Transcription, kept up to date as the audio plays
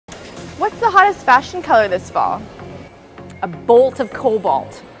What's the hottest fashion color this fall? A bolt of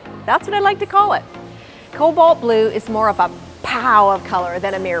cobalt. That's what I like to call it. Cobalt blue is more of a pow of color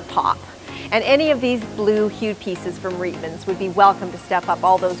than a mere pop. And any of these blue hued pieces from Reitman's would be welcome to step up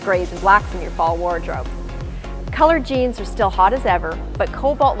all those grays and blacks in your fall wardrobe. Colored jeans are still hot as ever, but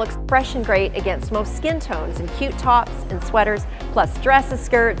cobalt looks fresh and great against most skin tones in cute tops and sweaters, plus dresses,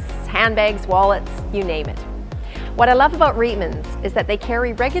 skirts, handbags, wallets, you name it. What I love about Reitman's is that they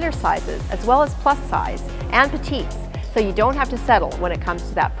carry regular sizes as well as plus size and petites, so you don't have to settle when it comes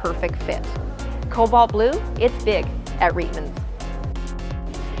to that perfect fit. Cobalt blue, it's big at Reitman's.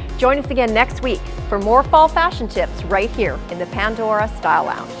 Join us again next week for more fall fashion tips right here in the Pandora Style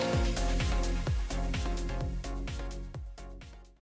Lounge.